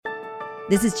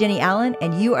This is Jenny Allen,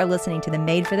 and you are listening to the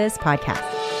Made for This podcast.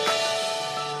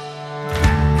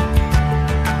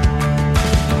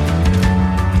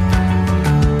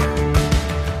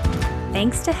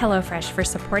 Thanks to HelloFresh for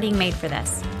supporting Made for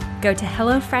This. Go to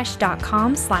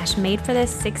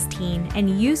hellofresh.com/madeforthis16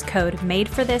 and use code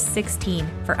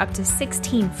MadeForThis16 for up to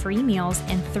 16 free meals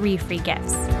and 3 free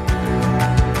gifts.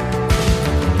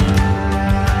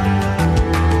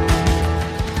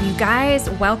 You guys,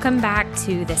 welcome back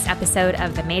to this episode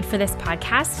of the Made for This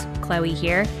podcast. Chloe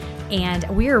here, and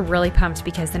we are really pumped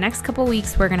because the next couple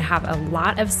weeks we're going to have a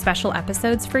lot of special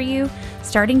episodes for you,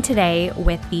 starting today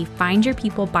with the Find Your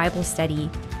People Bible Study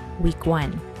Week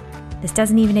 1. This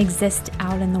doesn't even exist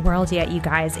out in the world yet, you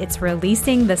guys. It's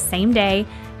releasing the same day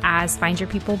as Find Your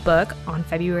People book on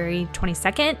February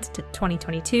 22nd,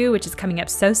 2022, which is coming up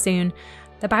so soon.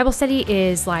 The Bible study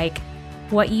is like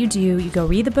what you do. You go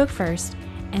read the book first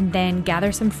and then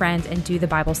gather some friends and do the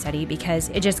Bible study because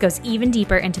it just goes even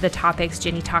deeper into the topics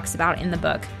Jenny talks about in the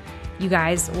book. You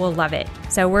guys will love it.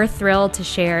 So we're thrilled to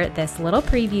share this little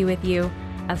preview with you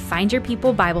of Find Your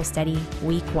People Bible Study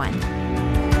Week 1.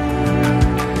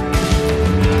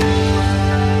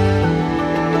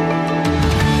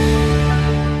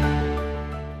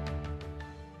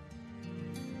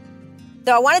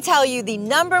 So I want to tell you the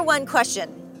number one question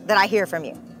that I hear from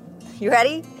you. You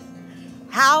ready?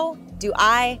 How do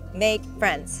I make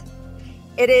friends?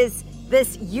 It is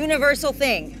this universal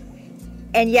thing,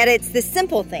 and yet it's this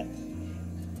simple thing.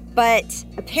 But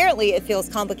apparently it feels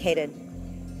complicated.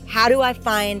 How do I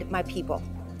find my people?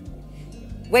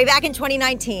 Way back in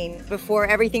 2019, before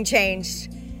everything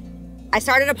changed, I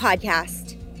started a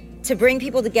podcast to bring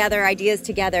people together, ideas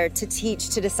together, to teach,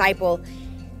 to disciple.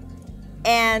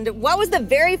 And what was the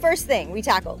very first thing we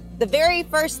tackled? The very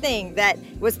first thing that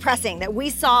was pressing, that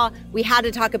we saw we had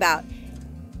to talk about?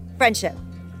 Friendship,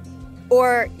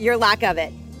 or your lack of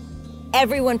it.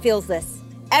 Everyone feels this.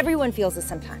 Everyone feels this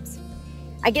sometimes.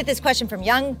 I get this question from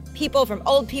young people, from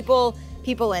old people,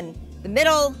 people in the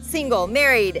middle, single,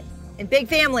 married, in big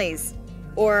families,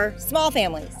 or small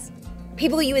families.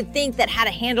 People you would think that had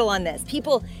a handle on this.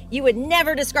 People you would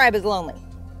never describe as lonely.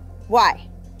 Why?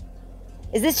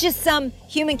 Is this just some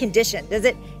human condition? Does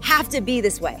it have to be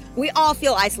this way? We all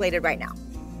feel isolated right now.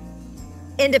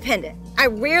 Independent. I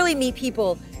rarely meet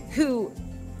people who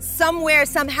somewhere,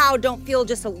 somehow don't feel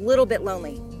just a little bit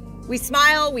lonely. We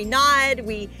smile, we nod,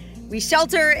 we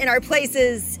shelter in our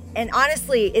places, and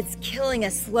honestly, it's killing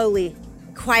us slowly,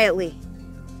 quietly.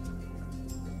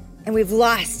 And we've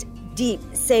lost deep,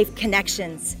 safe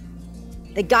connections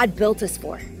that God built us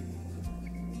for.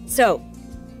 So,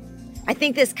 I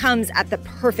think this comes at the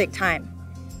perfect time.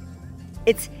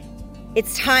 It's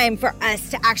time for us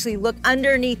to actually look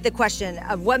underneath the question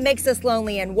of what makes us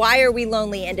lonely and why are we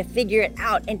lonely, and to figure it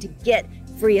out and to get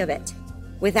free of it.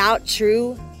 Without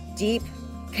true, deep,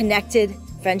 connected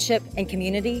friendship and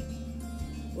community,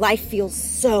 life feels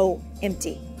so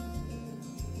empty.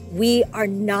 We are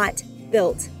not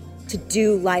built to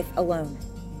do life alone.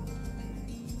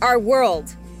 Our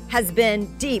world has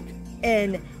been deep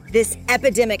in this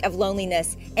epidemic of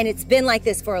loneliness, and it's been like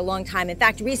this for a long time. In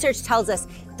fact, research tells us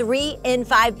 3 in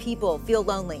 5 people feel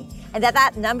lonely, and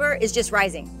that number is just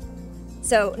rising.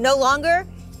 So no longer,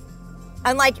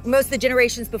 unlike most of the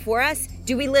generations before us,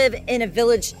 do we live in a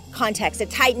village context, a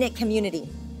tight-knit community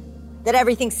that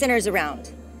everything centers around.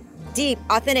 Deep,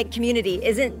 authentic community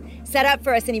isn't set up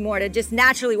for us anymore to just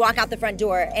naturally walk out the front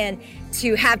door and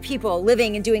to have people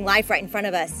living and doing life right in front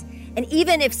of us. And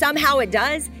even if somehow it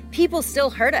does, people still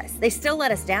hurt us. They still let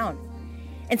us down.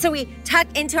 And so we tuck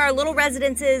into our little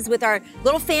residences with our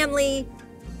little family,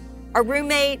 our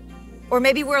roommate, or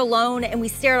maybe we're alone and we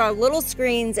stare at our little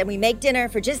screens and we make dinner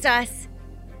for just us.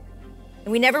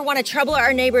 And we never want to trouble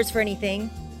our neighbors for anything,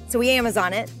 so we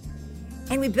Amazon it.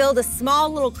 And we build a small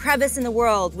little crevice in the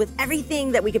world with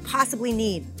everything that we could possibly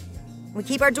need. We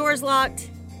keep our doors locked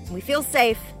and we feel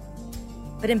safe.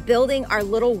 But in building our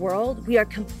little world, we are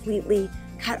completely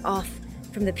cut off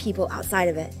from the people outside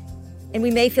of it. And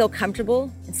we may feel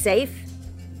comfortable and safe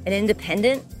and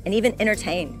independent and even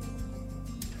entertained.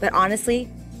 But honestly,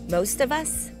 most of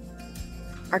us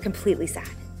are completely sad.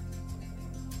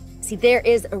 See, there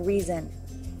is a reason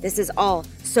this is all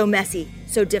so messy,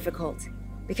 so difficult.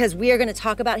 Because we are going to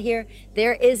talk about here,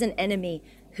 there is an enemy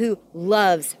who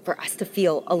loves for us to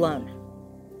feel alone.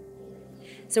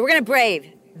 So we're going to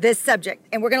brave this subject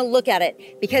and we're going to look at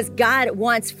it because God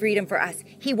wants freedom for us.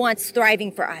 He wants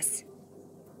thriving for us.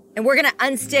 And we're going to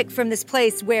unstick from this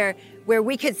place where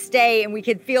we could stay and we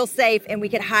could feel safe and we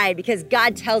could hide, because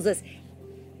God tells us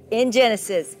in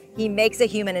Genesis, he makes a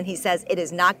human and he says, it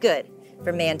is not good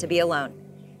for man to be alone.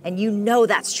 And you know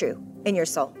that's true. in your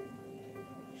soul.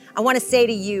 I want to say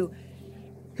to you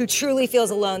who truly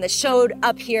feels alone, that showed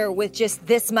up here with just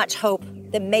this much hope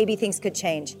that maybe things could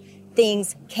change.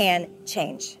 Things can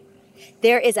change.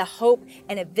 There is a hope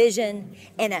and a vision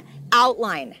and an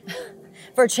outline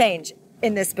for change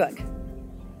in this book.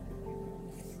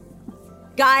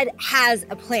 God has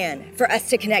a plan for us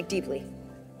to connect deeply.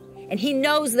 And he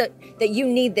knows that you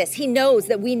need this. He knows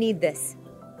that we need this.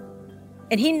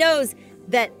 And he knows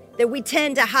that we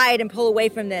tend to hide and pull away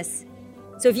from this.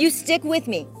 So if you stick with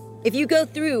me, if you go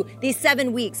through these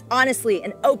 7 weeks honestly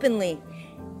and openly,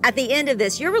 at the end of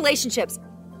this, your relationships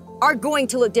are going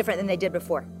to look different than they did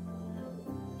before.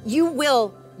 You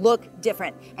will look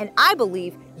different. And I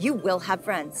believe you will have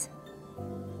friends.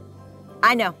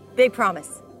 I know, big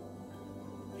promise.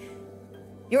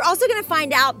 You're also going to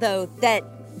find out, though, that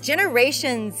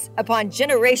generations upon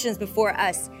generations before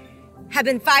us have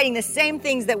been fighting the same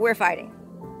things that we're fighting.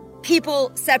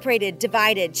 People separated,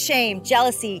 divided, shame,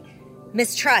 jealousy,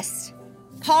 mistrust.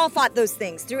 Paul fought those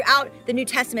things throughout the New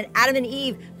Testament. Adam and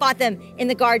Eve fought them in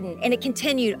the garden, and it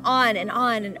continued on and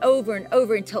over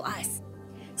until us.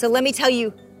 So let me tell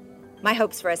you my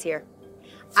hopes for us here.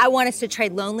 I want us to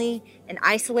trade lonely and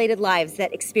isolated lives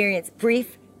that experience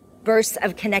brief bursts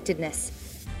of connectedness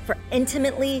for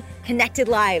intimately connected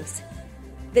lives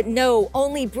that know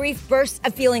only brief bursts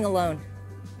of feeling alone.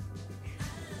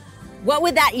 What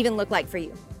would that even look like for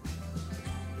you?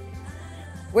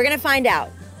 We're going to find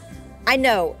out. I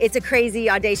know it's a crazy,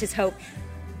 audacious hope,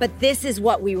 but this is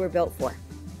what we were built for.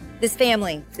 This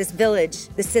family, this village,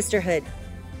 this sisterhood,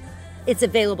 it's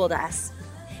available to us.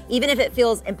 Even if it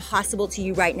feels impossible to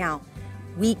you right now,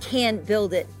 we can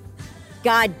build it.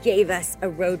 God gave us a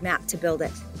roadmap to build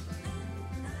it.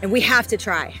 And we have to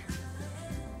try.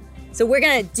 So we're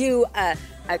going to do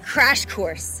a crash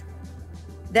course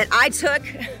that I took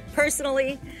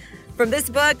personally from this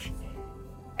book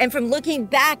and from looking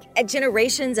back at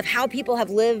generations of how people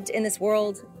have lived in this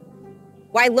world,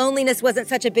 why loneliness wasn't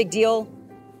such a big deal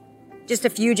just a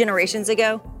few generations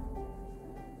ago.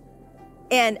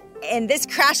 And this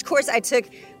crash course I took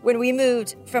when we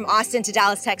moved from Austin to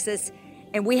Dallas, Texas,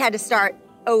 and we had to start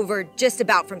over just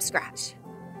about from scratch.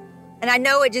 And I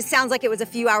know it just sounds like it was a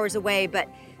few hours away, but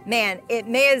man, it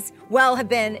may as well have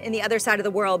been in the other side of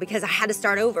the world because I had to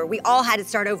start over. We all had to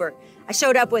start over. I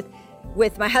showed up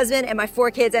with my husband and my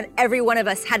 4 kids, and every one of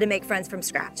us had to make friends from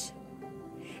scratch.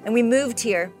 And we moved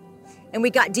here, and we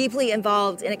got deeply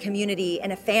involved in a community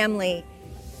and a family.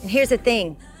 And here's the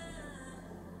thing.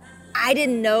 I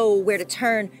didn't know where to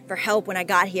turn for help when I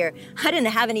got here. I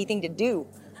didn't have anything to do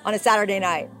on a Saturday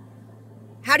night.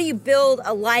 How do you build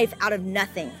a life out of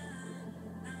nothing?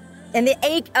 And the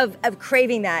ache of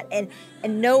craving that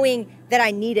and knowing that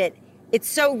I need it, it's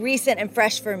so recent and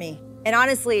fresh for me. And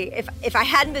honestly, if I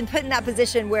hadn't been put in that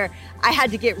position where I had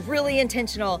to get really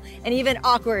intentional and even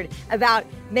awkward about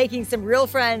making some real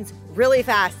friends really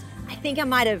fast, I think I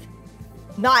might have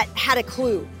not had a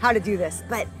clue how to do this.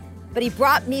 But he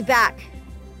brought me back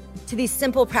to these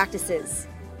simple practices,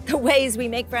 the ways we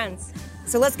make friends.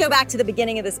 So let's go back to the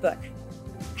beginning of this book.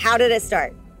 How did it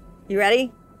start? You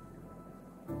ready?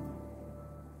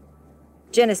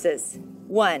 Genesis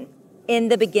 1, in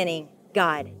the beginning,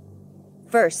 God.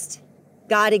 First,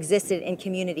 God existed in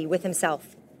community with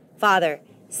himself, Father,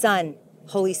 Son,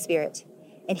 Holy Spirit,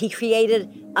 and he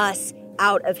created us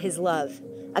out of his love,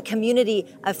 a community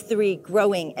of 3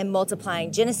 growing and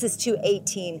multiplying. Genesis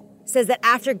 2:18 says that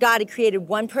after God had created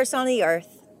one person on the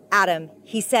earth, Adam,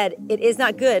 he said, "It is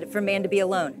not good for man to be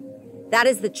alone." That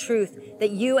is the truth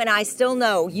that you and I still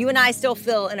know, you and I still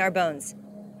feel in our bones.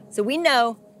 So we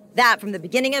know that from the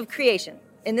beginning of creation,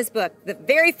 in this book, the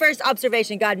very first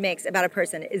observation God makes about a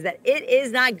person is that it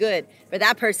is not good for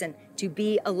that person to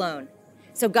be alone.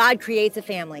 So God creates a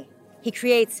family. He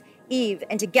creates Eve,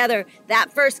 and together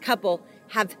that first couple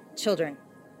have children.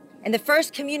 And the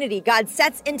first community God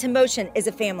sets into motion is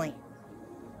a family.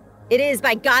 It is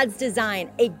by God's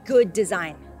design, a good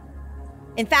design.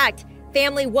 In fact,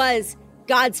 family was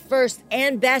God's first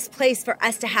and best place for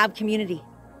us to have community.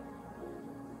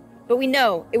 But we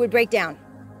know it would break down.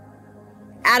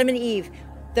 Adam and Eve,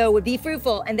 though, would be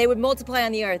fruitful and they would multiply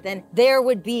on the earth, and there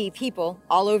would be people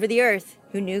all over the earth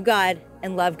who knew God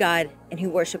and loved God and who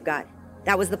worshiped God.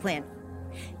 That was the plan.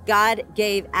 God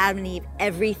gave Adam and Eve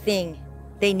everything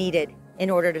they needed in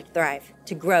order to thrive,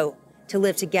 to grow, to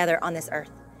live together on this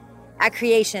earth. At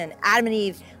creation, Adam and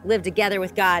Eve lived together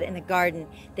with God in the garden.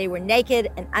 They were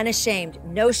naked and unashamed,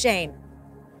 no shame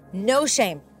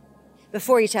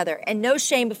before each other, and no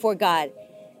shame before God.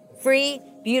 Free,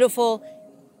 beautiful,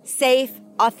 safe,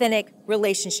 authentic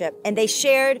relationship. And they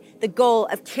shared the goal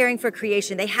of caring for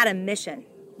creation. They had a mission.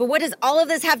 But what does all of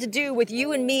this have to do with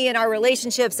you and me and our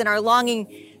relationships and our longing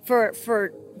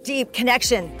for deep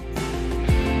connection?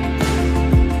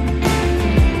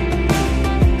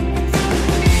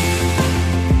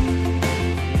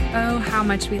 Oh, how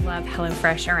much we love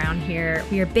HelloFresh around here.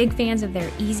 We are big fans of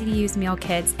their easy-to-use meal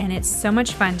kits, and it's so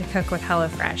much fun to cook with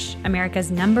HelloFresh,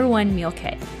 America's #1 meal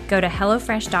kit. Go to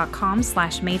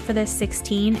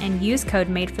HelloFresh.com/madeforthis16 and use code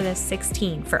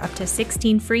madeforthis16 for up to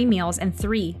 16 free meals and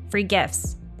 3 free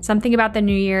gifts. Something about the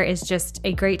new year is just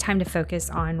a great time to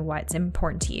focus on what's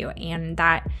important to you, and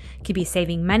that could be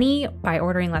saving money by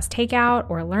ordering less takeout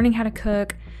or learning how to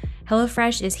cook.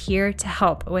 HelloFresh is here to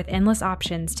help with endless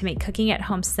options to make cooking at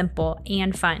home simple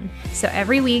and fun. So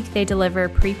every week they deliver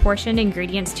pre-portioned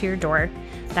ingredients to your door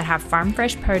that have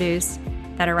farm-fresh produce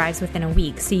that arrives within a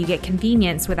week, so you get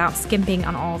convenience without skimping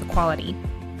on all the quality.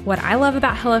 What I love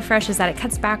about HelloFresh is that it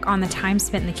cuts back on the time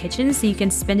spent in the kitchen so you can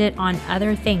spend it on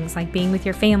other things like being with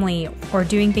your family or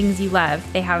doing things you love.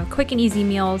 They have quick and easy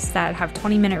meals that have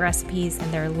 20-minute recipes,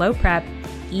 and they're low prep,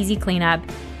 easy cleanup,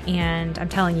 and I'm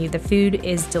telling you, the food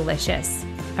is delicious.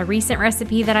 A recent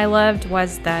recipe that I loved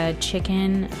was the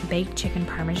baked chicken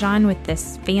parmesan with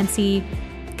this fancy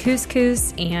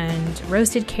couscous and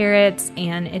roasted carrots,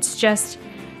 and it's just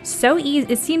so easy.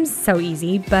 It seems so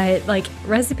easy, but like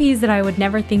recipes that I would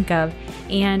never think of,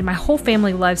 and my whole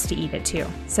family loves to eat it too.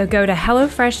 So go to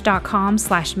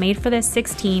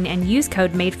hellofresh.com/madeforthis16 and use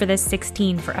code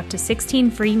madeforthis16 for up to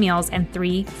 16 free meals and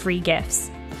 3 free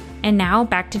gifts. And now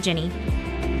back to Jenny.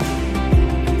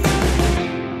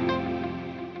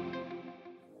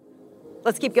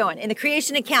 Let's keep going. In the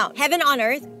creation account, heaven on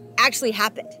earth actually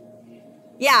happened.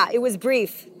 Yeah, it was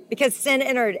brief because sin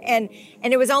entered, and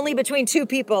it was only between 2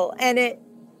 people, and it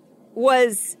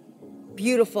was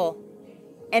beautiful,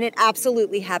 and it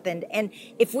absolutely happened. And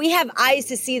if we have eyes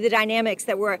to see the dynamics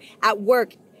that were at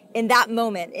work in that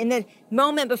moment, in the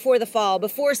moment before the fall,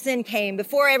 before sin came,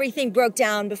 before everything broke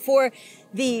down, before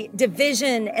the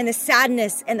division and the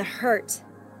sadness and the hurt,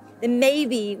 then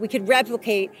maybe we could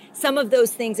replicate some of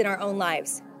those things in our own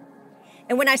lives.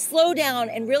 And when I slow down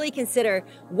and really consider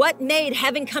what made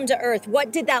heaven come to earth,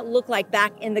 what did that look like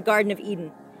back in the Garden of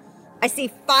Eden? I see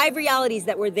 5 realities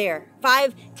that were there,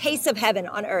 5 tastes of heaven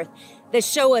on earth that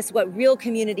show us what real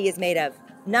community is made of.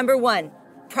 Number 1,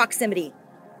 proximity.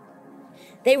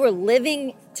 They were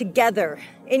living together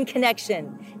in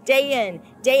connection, day in,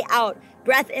 day out,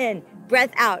 breath in,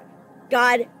 breath out,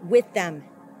 God with them.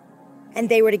 And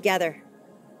they were together.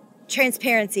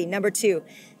 Transparency, number 2.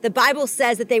 The Bible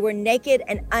says that they were naked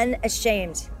and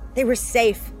unashamed. They were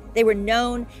safe, they were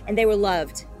known, and they were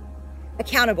loved.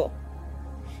 Accountable.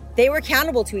 They were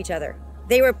accountable to each other.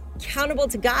 They were accountable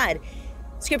to God.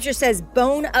 Scripture says,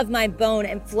 bone of my bone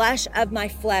and flesh of my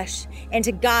flesh. And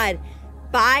to God,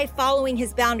 by following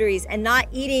his boundaries and not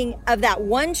eating of that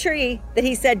one tree that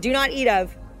he said, do not eat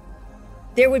of,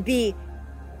 there would be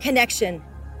connection,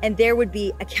 and there would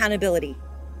be accountability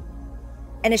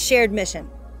and a shared mission.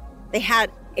 They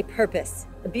had a purpose,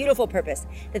 a beautiful purpose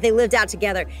that they lived out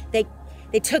together. They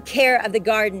took care of the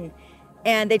garden,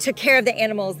 and they took care of the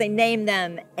animals. They named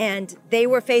them, and they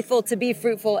were faithful to be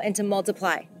fruitful and to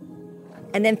multiply.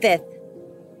 And then 5th,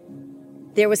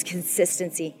 there was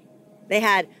consistency. They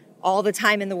had all the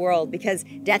time in the world because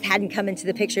death hadn't come into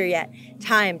the picture yet.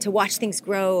 Time to watch things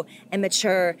grow and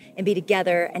mature and be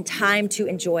together, and time to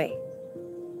enjoy.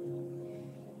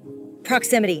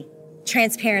 Proximity,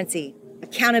 transparency,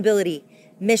 accountability,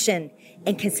 mission,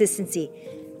 and consistency.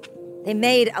 They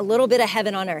made a little bit of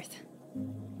heaven on earth.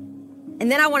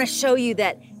 And then I want to show you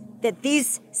that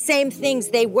these same things,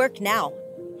 they work now.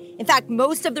 In fact,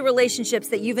 most of the relationships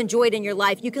that you've enjoyed in your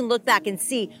life, you can look back and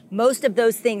see most of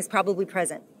those things probably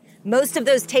present. Most of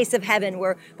those tastes of heaven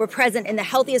were present in the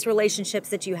healthiest relationships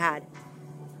that you had.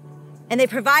 And they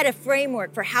provide a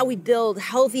framework for how we build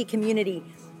healthy community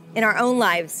in our own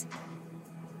lives.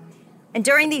 And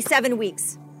during these 7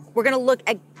 weeks, we're going to look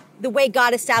at the way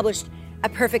God established a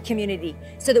perfect community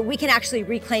so that we can actually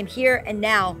reclaim here and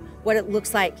now what it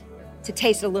looks like to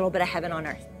taste a little bit of heaven on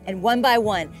earth. And one by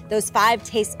one, those 5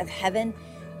 tastes of heaven,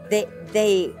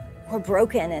 they were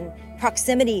broken, and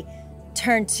proximity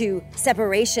turned to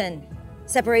separation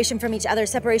from each other,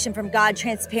 separation from God.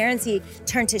 Transparency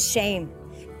turned to shame.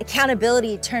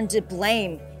 Accountability turned to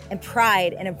blame and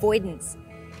pride and avoidance.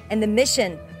 And the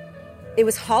mission, it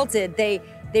was halted. They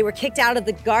were kicked out of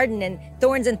the garden, and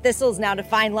thorns and thistles now to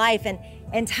find life. And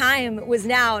time was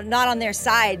now not on their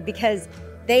side because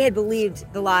they had believed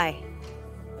the lie.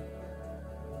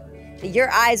 Your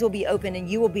eyes will be open and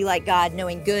you will be like God,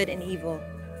 knowing good and evil.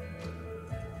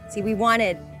 See, we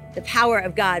wanted the power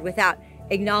of God without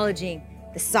acknowledging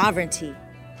the sovereignty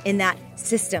in that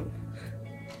system.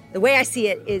 The way I see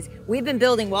it is we've been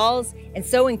building walls and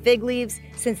sowing fig leaves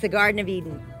since the Garden of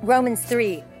Eden. Romans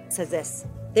 3 says this,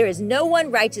 there is no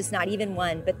one righteous, not even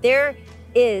one, but there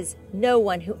is no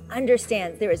one who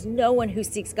understands. There is no one who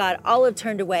seeks God. All have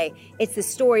turned away. It's the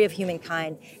story of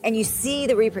humankind. And you see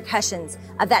the repercussions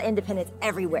of that independence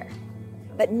everywhere.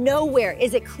 But nowhere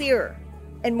is it clearer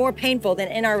and more painful than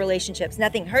in our relationships.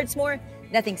 Nothing hurts more.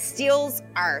 Nothing steals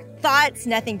our thoughts.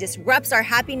 Nothing disrupts our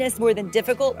happiness more than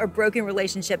difficult or broken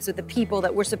relationships with the people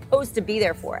that we're supposed to be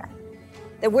there for,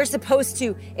 that we're supposed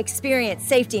to experience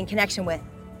safety and connection with.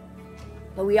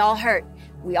 But we all hurt,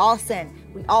 we all sin,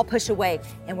 we all push away,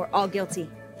 and we're all guilty.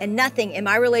 And nothing in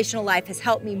my relational life has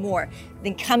helped me more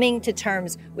than coming to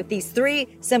terms with these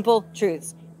 3 simple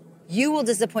truths. You will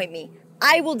disappoint me,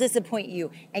 I will disappoint you,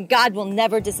 and God will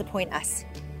never disappoint us.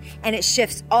 And it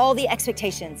shifts all the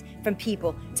expectations from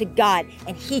people to God,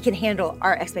 and He can handle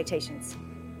our expectations.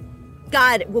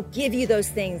 God will give you those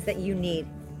things that you need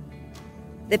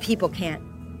that people can't.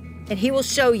 And He will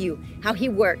show you how He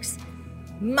works,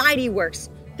 mighty works,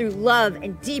 through love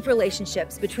and deep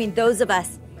relationships between those of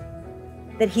us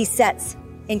that He sets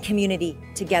in community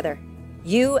together.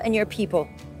 You and your people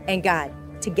and God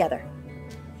together.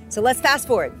 So let's fast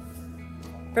forward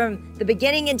from the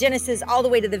beginning in Genesis all the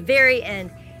way to the very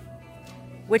end,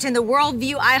 which in the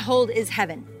worldview I hold is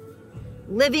heaven.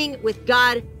 Living with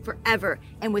God forever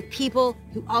and with people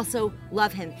who also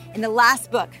love Him. In the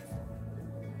last book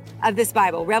of this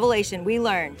Bible, Revelation, we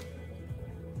learn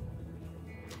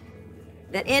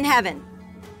that in heaven,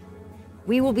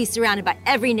 we will be surrounded by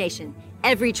every nation,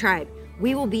 every tribe.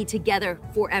 We will be together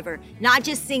forever, not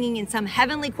just singing in some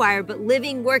heavenly choir, but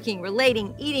living, working,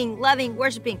 relating, eating, loving,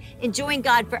 worshiping, enjoying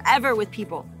God forever with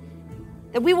people.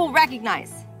 That we will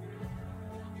recognize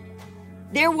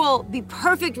there will be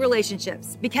perfect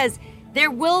relationships because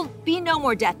there will be no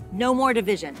more death, no more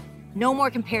division, no more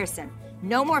comparison,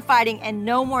 no more fighting, and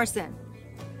no more sin.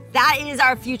 That is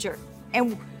our future.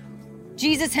 And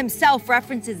Jesus Himself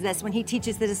references this when He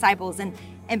teaches the disciples and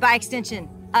by extension,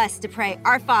 us to pray,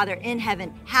 Our Father in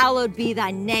heaven, hallowed be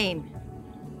Thy name.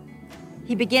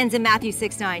 He begins in Matthew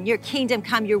 6:9, your kingdom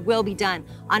come, your will be done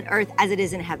on earth as it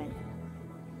is in heaven.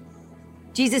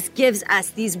 Jesus gives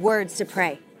us these words to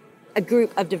pray. A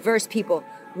group of diverse people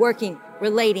working,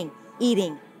 relating,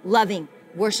 eating, loving,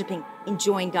 worshiping,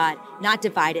 enjoying God, not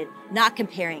divided, not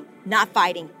comparing, not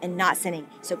fighting, and not sinning.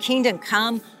 So kingdom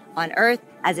come on earth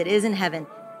as it is in heaven.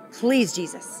 Please,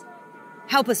 Jesus,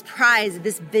 help us prize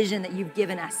this vision that You've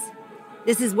given us.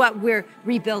 This is what we're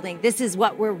rebuilding. This is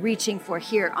what we're reaching for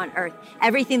here on earth.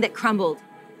 Everything that crumbled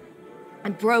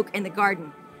and broke in the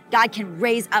garden, God can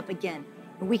raise up again.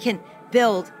 And we can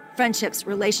build friendships,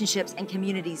 relationships, and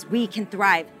communities. We can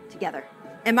thrive together.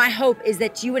 And my hope is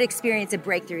that you would experience a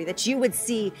breakthrough, that you would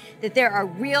see that there are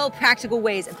real practical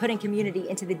ways of putting community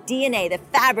into the DNA, the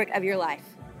fabric of your life.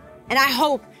 And I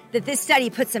hope that this study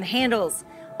puts some handles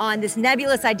on this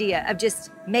nebulous idea of just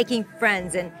making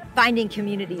friends and finding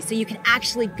community so you can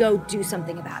actually go do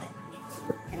something about it.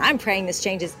 And I'm praying this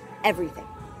changes everything.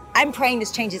 I'm praying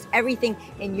this changes everything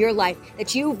in your life,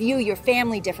 that you view your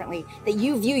family differently, that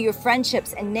you view your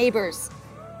friendships and neighbors,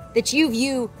 that you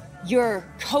view your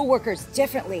coworkers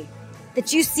differently,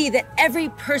 that you see that every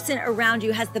person around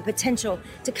you has the potential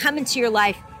to come into your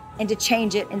life and to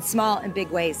change it in small and big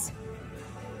ways.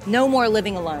 No more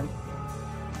living alone.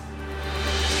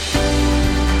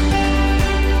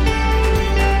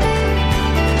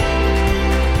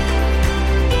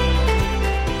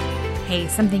 Hey,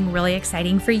 something really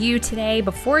exciting for you today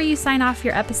before you sign off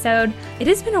your episode. It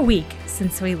has been a week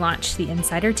since we launched the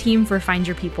Insider Team for Find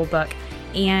Your People book.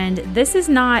 And this is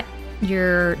not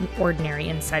your ordinary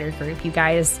insider group, you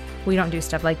guys. We don't do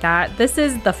stuff like that. This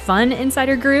is the fun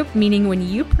insider group, meaning when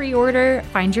you pre-order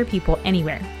Find Your People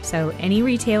anywhere. So any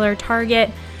retailer, Target,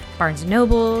 Barnes &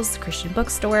 Nobles, Christian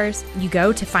bookstores, you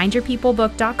go to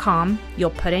findyourpeoplebook.com, you'll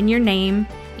put in your name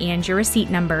and your receipt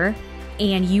number,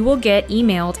 and you will get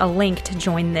emailed a link to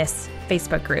join this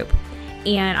Facebook group.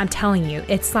 And I'm telling you,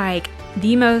 it's like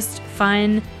the most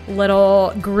fun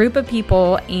little group of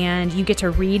people, and you get to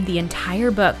read the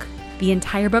entire book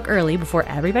early before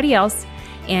everybody else.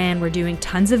 And we're doing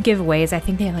tons of giveaways. I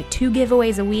think they have like 2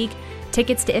 giveaways a week,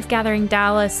 tickets to If Gathering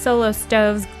Dallas, solo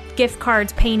stoves, gift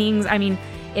cards, paintings. I mean,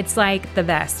 it's like the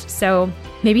best. So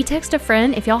maybe text a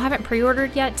friend. If y'all haven't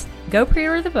pre-ordered yet, go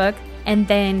pre-order the book and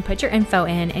then put your info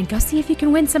in and go see if you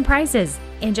can win some prizes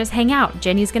and just hang out.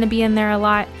 Jenny's going to be in there a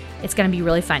lot. It's going to be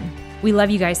really fun. We love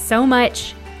you guys so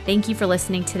much. Thank you for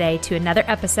listening today to another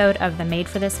episode of the Made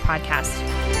for This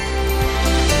podcast.